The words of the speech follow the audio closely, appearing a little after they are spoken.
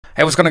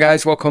Hey, what's going on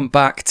guys? Welcome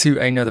back to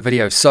another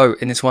video. So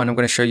in this one, I'm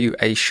going to show you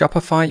a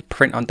Shopify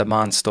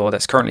print-on-demand store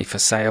that's currently for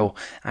sale,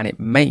 and it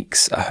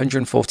makes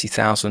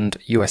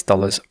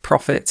 $140,000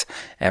 profit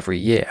every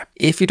year.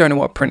 If you don't know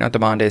what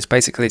print-on-demand is,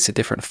 basically it's a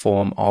different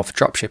form of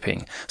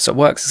dropshipping. So it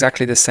works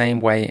exactly the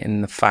same way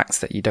in the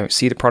fact that you don't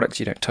see the product,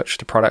 you don't touch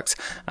the product,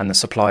 and the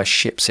supplier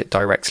ships it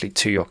directly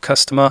to your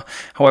customer.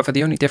 However,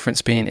 the only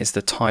difference being is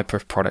the type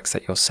of products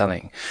that you're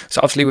selling. So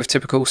obviously with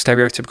typical,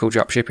 stereotypical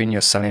dropshipping, you're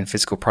selling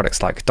physical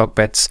products like dog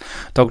beds,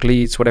 dog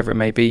leads, whatever it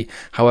may be.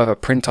 However,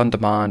 print on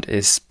demand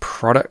is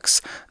products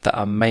that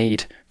are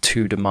made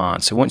to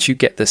demand. So once you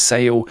get the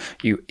sale,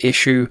 you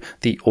issue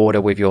the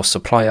order with your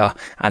supplier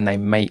and they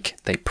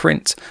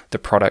print the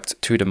product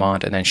to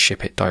demand and then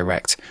ship it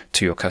direct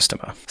to your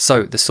customer.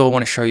 So the store I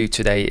want to show you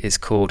today is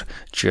called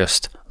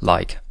Just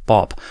Like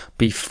Bob.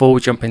 Before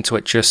we jump into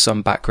it, just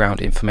some background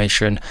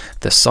information.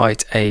 The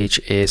site age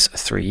is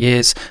 3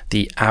 years.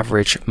 The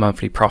average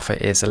monthly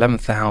profit is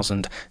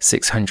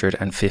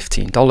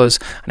 $11,615,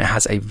 and it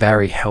has a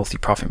very healthy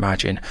profit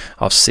margin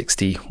of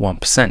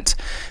 61%.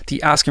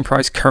 The asking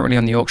price currently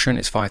on the auction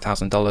is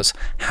 $5,000.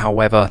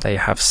 However, they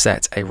have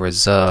set a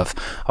reserve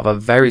of a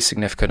very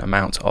significant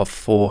amount of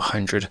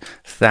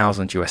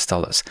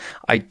 $400,000.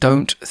 I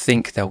don't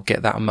think they'll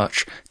get that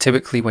much.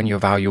 Typically, when you're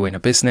valuing a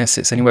business,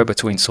 it's anywhere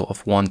between sort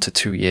of 1 to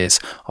 2 years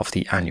of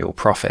the annual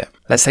profit.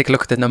 Let's take a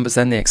look at the numbers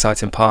then, the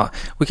exciting part.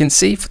 We can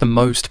see for the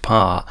most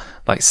part,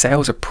 like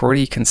sales are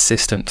pretty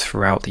consistent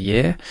throughout the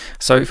year.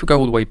 So if we go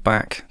all the way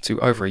back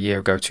to over a year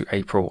ago to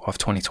April of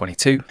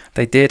 2022,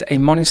 they did a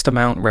modest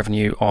amount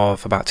revenue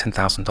of about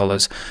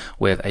 $10,000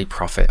 with a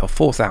profit of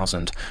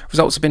 $4,000.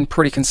 Results have been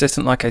pretty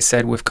consistent, like I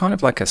said, with kind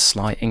of like a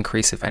slight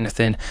increase if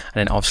anything, and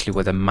then obviously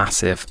with a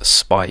massive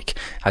spike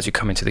as you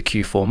come into the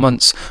Q4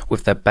 months,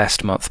 with their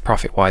best month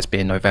profit-wise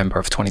being November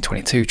of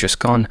 2022, just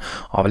gone,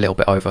 of a little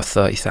bit over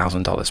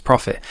 $30,000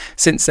 profit.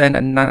 Since then,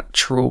 a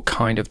natural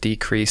kind of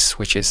decrease,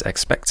 which is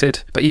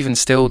expected, but even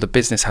still, the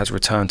business has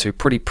returned to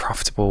pretty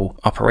profitable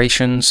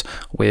operations,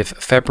 with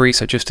February,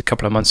 so just a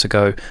couple of months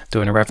ago,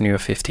 doing a revenue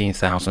of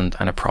 $15,000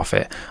 and a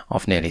profit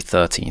of nearly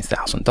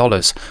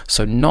 $13,000.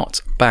 So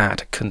not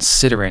bad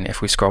considering. If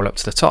we scroll up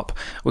to the top,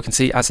 we can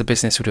see as the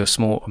business will do a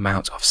small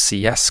amount of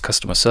CS,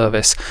 customer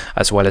service,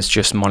 as well as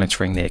just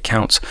monitoring the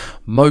accounts.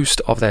 Most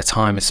of their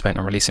time is spent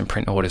on releasing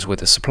print orders with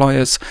the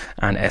suppliers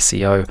and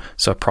SEO,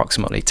 so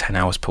approximately 10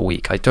 hours per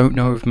week. I don't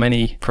know of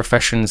many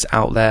professions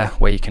out there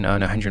where you can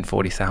earn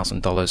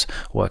 $140,000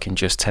 working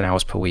just 10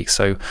 hours per week,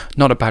 so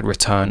not a bad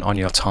return on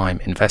your time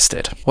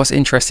invested. What's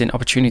interesting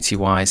opportunity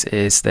wise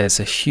is there's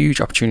a huge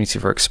opportunity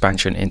for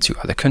expansion into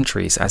other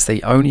countries, as they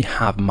only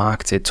have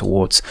marketed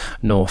towards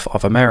North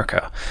of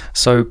America.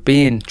 So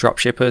being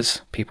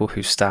dropshippers, people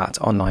who start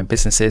online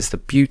businesses, the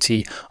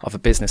beauty of a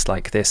business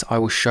like this, I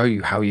will show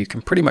you how you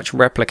can pretty much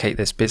replicate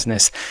this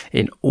business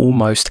in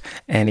almost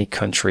any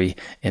country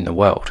in the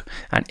world.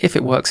 And if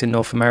it works in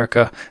North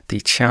America,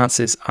 the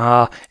chances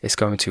are it's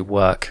going to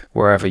work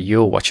wherever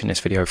you're watching this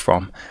video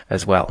from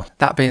as well.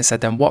 That being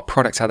said, then what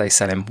products are they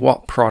selling?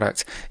 What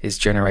product is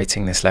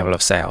generating this level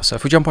of sale? So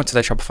if we jump onto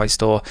their Shopify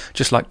store,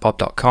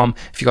 justlikeBob.com,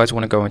 if you guys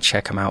want to go and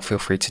check them out, feel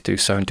free to do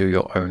so and do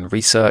your own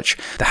research.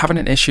 They're having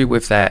an issue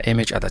with their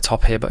image at the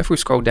top here, but if we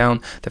scroll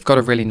down, they've got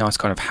a really nice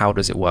kind of how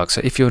does it work.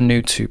 So if you're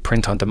new to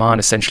print on demand,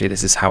 essentially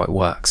this is how it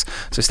works.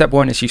 So step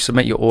one is you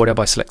submit your order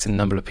by selecting the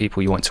number of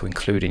people you want to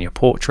include in your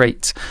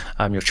portrait,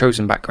 your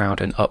chosen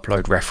background, and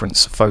upload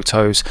reference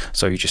photos.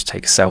 So you just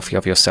take a selfie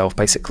of yourself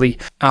basically.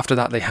 After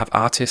that, they have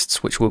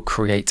artists which will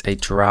create a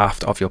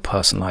draft of your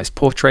personalized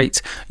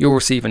portrait. You'll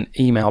receive an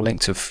email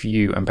link to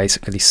view and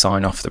basically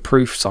sign off the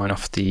proof, sign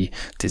off the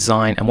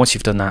design, and once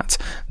you've done that,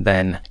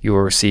 then you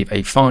will receive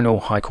a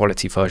final high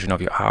quality version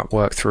of your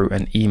artwork through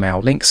an email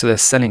link. So they're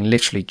selling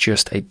literally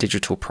just a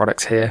digital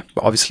product here,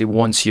 but obviously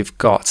once you've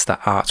got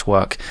that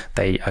artwork,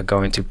 they are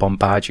going to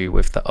bombard you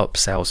with the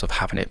upsells of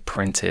having it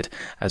printed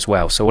as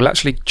well. So we'll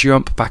actually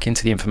jump back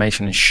into the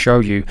information and show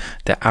you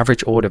the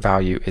average order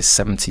value is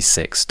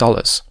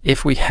 $76.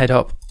 If we head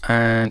up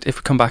and if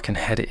we come back and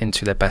head it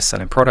into their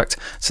best-selling product,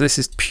 so this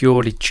is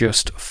purely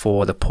just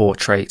for the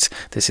portrait.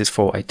 This is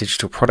for a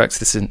digital product.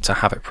 This isn't to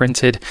have it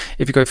printed.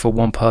 If you go for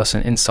one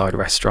person inside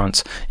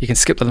restaurants, you can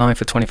skip the line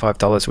for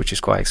 $25, which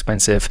is quite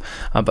expensive,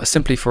 but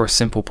simply for a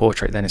simple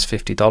portrait then is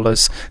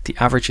 $50. The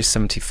average is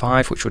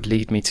 $75, which would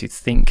lead me to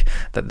think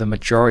that the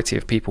majority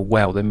of people,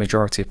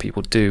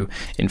 do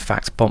in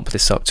fact bump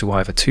this up to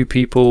either 2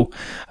 people,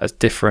 a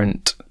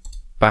different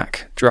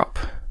backdrop.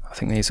 I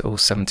think these are all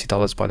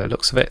 $70 by the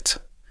looks of it,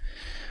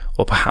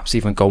 or perhaps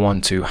even go on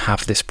to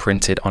have this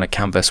printed on a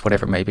canvas,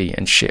 whatever it may be,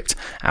 and shipped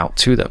out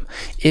to them.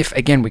 If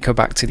again we go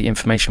back to the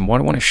information, what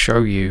I want to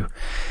show you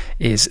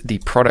is the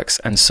products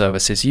and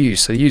services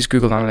used. So they use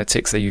Google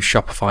Analytics, they use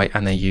Shopify,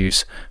 and they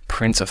use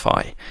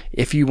Printify.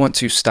 If you want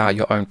to start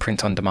your own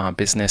print-on-demand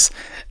business,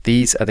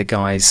 these are the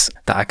guys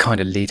that are kind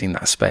of leading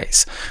that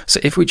space. So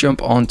if we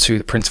jump onto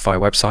the Printify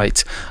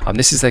website,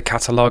 this is their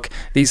catalog.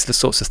 These are the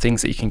sorts of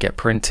things that you can get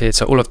printed.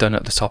 So all I've done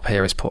at the top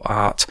here is put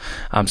art.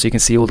 So you can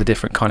see all the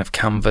different kind of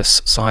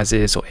canvas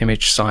sizes or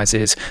image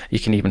sizes. You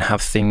can even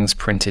have things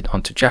printed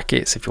onto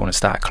jackets if you want to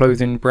start a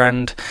clothing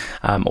brand,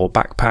 or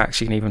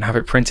backpacks. You can even have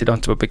it printed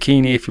onto a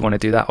bikini if you want to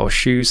do that, or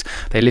shoes.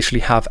 They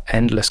literally have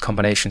endless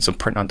combinations of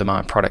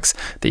print-on-demand products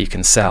that you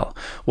can sell.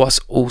 What's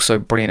also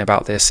brilliant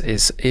about this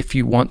is if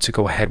you want to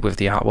go ahead with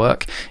the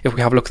artwork, if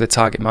we have a look at the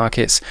target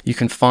markets, you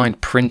can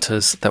find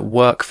printers that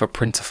work for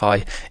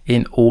Printify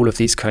in all of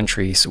these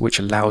countries, which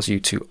allows you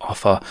to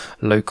offer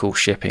local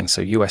shipping.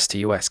 So US to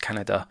US,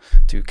 Canada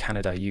to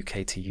Canada,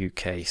 UK to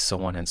UK,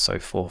 so on and so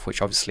forth,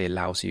 which obviously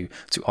allows you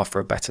to offer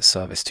a better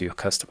service to your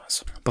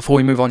customers. Before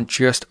we move on,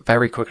 just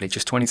very quickly,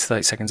 just 20 to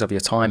 30 seconds of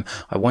your time,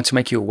 I want to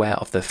make you aware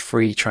of the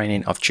free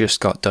training I've just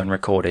got done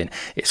recording.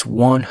 It's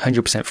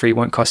 100% free,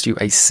 won't cost you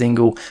a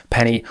single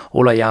penny.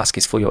 All I ask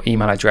is for your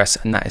email address,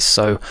 and that is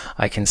so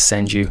I can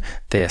send you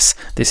this.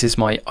 This is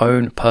my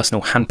own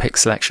personal handpicked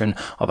selection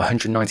of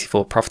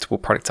 194 profitable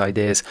product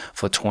ideas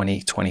for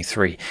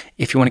 2023.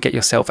 If you want to get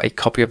yourself a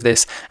copy of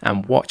this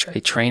and watch a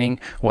training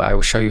where I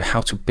will show you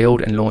how to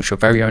build and launch your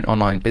very own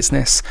online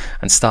business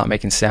and start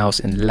making sales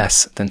in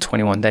less than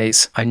 21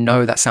 days. I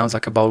know that sounds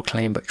like a bold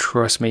claim, but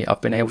trust me,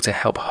 I've been able to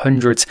help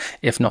hundreds,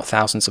 if not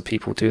thousands of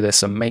people do this,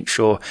 so make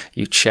sure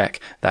you check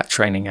that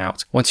training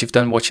out. Once you've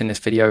done watching this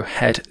video,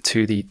 head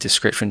to the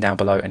description down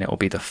below and it will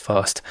be the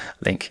first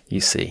link you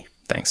see.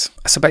 Thanks.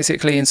 So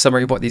basically, in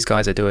summary, what these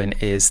guys are doing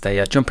is they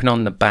are jumping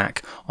on the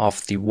back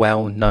of the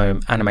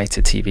well-known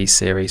animated TV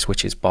series,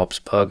 which is Bob's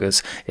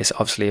Burgers. It's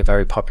obviously a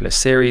very popular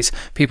series.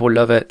 People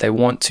love it. They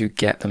want to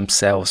get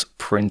themselves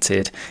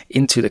printed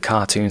into the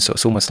cartoon, so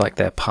it's almost like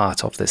they're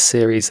part of the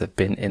series. They've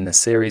been in the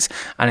series.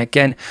 And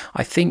again,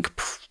 I think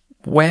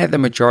where the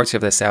majority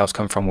of their sales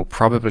come from will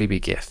probably be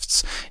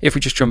gifts. If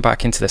we just jump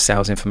back into the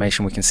sales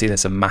information, we can see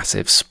there's a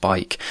massive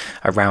spike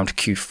around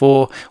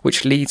Q4,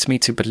 which leads me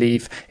to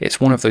believe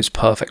it's one of those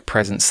perfect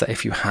presents that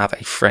if you have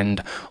a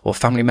friend or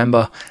family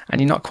member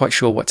and you're not quite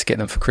sure what to get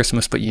them for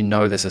Christmas, but you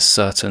know there's a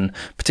certain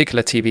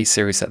particular TV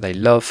series that they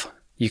love,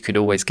 you could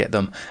always get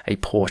them a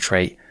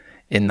portrait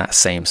in that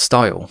same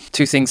style.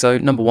 Two things though.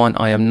 Number one,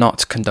 I am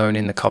not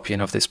condoning the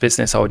copying of this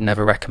business. I would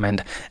never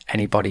recommend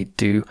anybody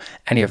do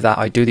any of that.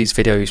 I do these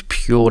videos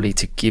purely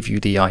to give you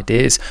the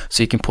ideas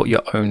so you can put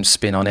your own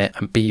spin on it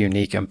and be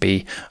unique and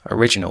be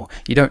original.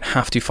 You don't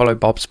have to follow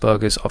Bob's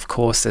Burgers. Of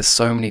course, there's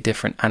so many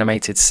different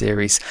animated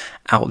series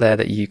out there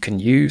that you can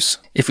use.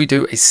 If we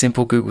do a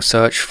simple Google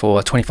search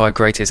for 25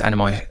 greatest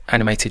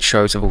animated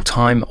shows of all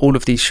time, all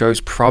of these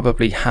shows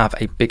probably have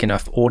a big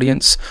enough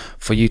audience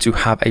for you to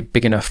have a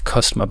big enough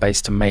customer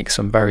base to make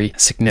some very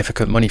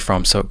significant money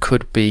from. So it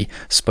could be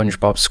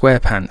SpongeBob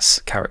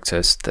SquarePants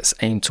characters that's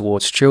aimed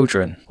towards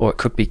children, or it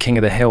could be King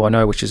of the Hill, I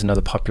know, which is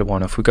another popular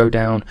one. If we go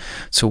down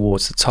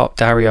towards the top,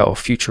 Daria or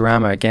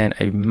Futurama, again,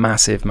 a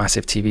massive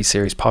TV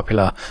series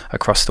popular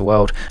across the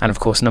world. And of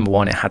course, number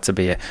one, it had to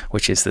be it,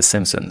 which is The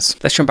Simpsons.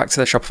 Let's jump back to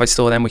the Shopify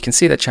store then. We can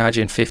see they're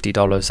charging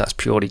 $50. That's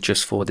purely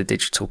just for the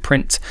digital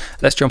print.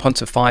 Let's jump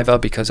onto Fiverr,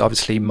 because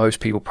obviously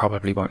most people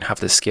probably won't have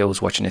the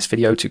skills watching this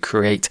video to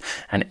create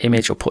an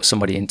image or put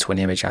somebody into an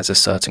image as a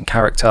certain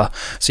character.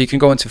 So you can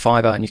go into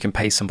Fiverr and you can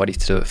pay somebody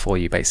to do it for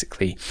you,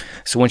 basically.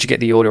 So once you get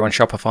the order on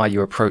Shopify,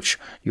 you approach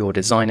your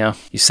designer,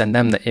 you send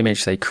them the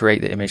image, they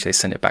create the image, they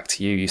send it back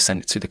to you, you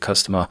send it to the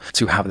customer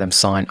to have them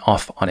sign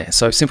off on it.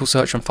 So simple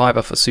search on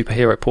Fiverr for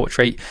superhero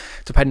portrait.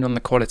 Depending on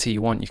the quality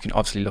you want, you can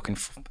obviously look in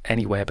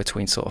anywhere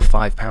between sort of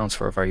 £5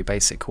 for a very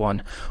basic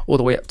one, all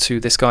the way up to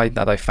this guy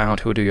that I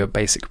found who will do your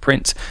basic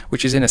print,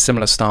 which is in a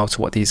similar style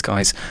to what these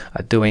guys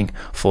are doing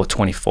for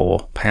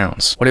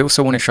 £24. What I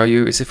also want to show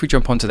you is if we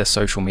jump onto their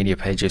social media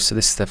pages, so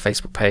this is their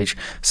Facebook page,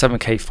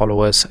 7k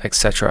followers,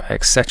 etc,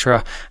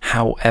 etc.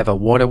 However,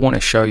 what I want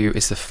to show you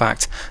is the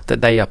fact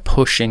that they are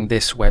pushing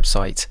this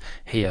website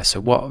here.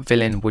 So what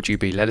villain would you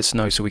be? Let us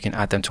know so we can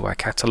add them to our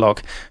catalog.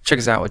 Check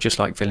us out at Just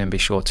Like Villain, be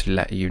sure to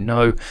let you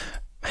know.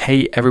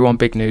 Hey everyone,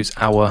 big news,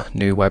 our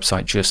new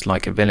website, Just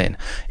Like a Villain.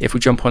 If we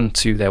jump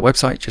onto their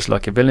website, Just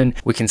Like a Villain,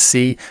 we can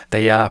see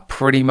they are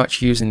pretty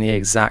much using the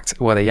exact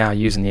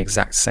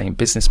same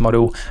business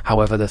model.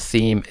 However, the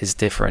theme is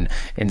different.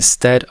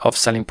 Instead of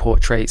selling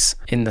portraits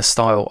in the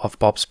style of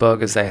Bob's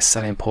Burgers, they're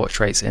selling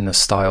portraits in the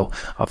style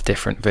of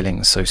different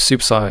villains. So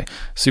Suicide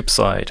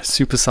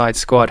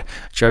Squad,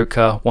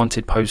 Joker,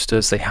 wanted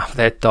posters. They have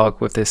their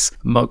dog with this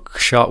mug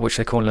shot, which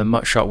they call a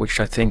mutt shot, which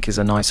I think is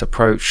a nice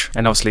approach.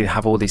 And obviously they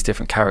have all these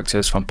different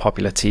characters from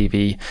popular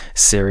TV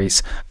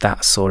series,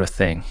 that sort of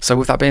thing. So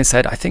with that being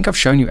said, I think I've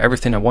shown you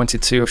everything I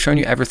wanted to. I've shown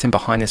you everything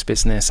behind this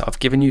business. I've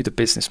given you the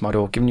business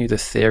model, given you the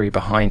theory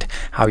behind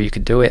how you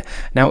could do it.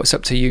 Now it's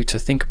up to you to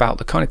think about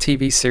the kind of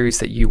TV series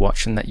that you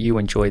watch and that you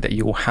enjoy, that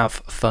you will have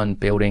fun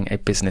building a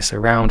business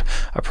around.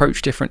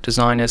 Approach different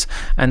designers,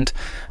 and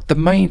the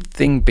main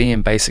thing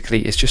being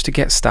basically is just to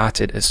get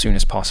started as soon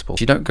as possible.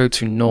 You don't go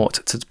to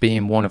naught to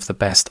being one of the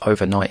best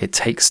overnight. It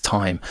takes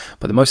time,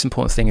 but the most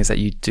important thing is that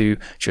you do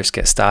just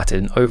get started,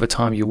 and over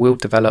time you will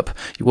develop,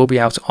 you will be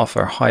able to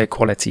offer a higher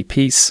quality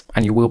piece,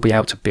 and you will be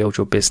able to build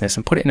your business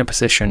and put it in a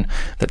position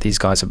that these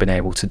guys have been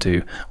able to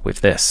do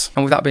with this.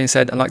 And with that being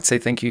said, I'd like to say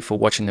thank you for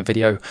watching the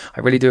video. I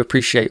really do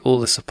appreciate all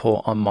the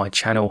support on my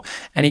channel.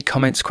 Any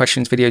comments,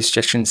 questions, video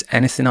suggestions,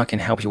 anything I can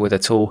help you with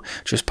at all,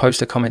 just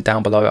post a comment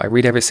down below. I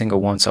read every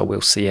single one, so I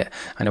will see it,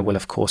 and I will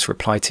of course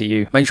reply to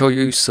you. Make sure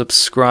you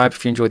subscribe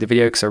if you enjoyed the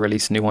video, because I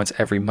release new ones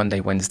every Monday,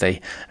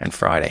 Wednesday and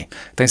Friday.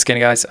 Thanks again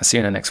guys. I'll see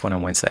you in the next one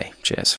on Wednesday. Cheers.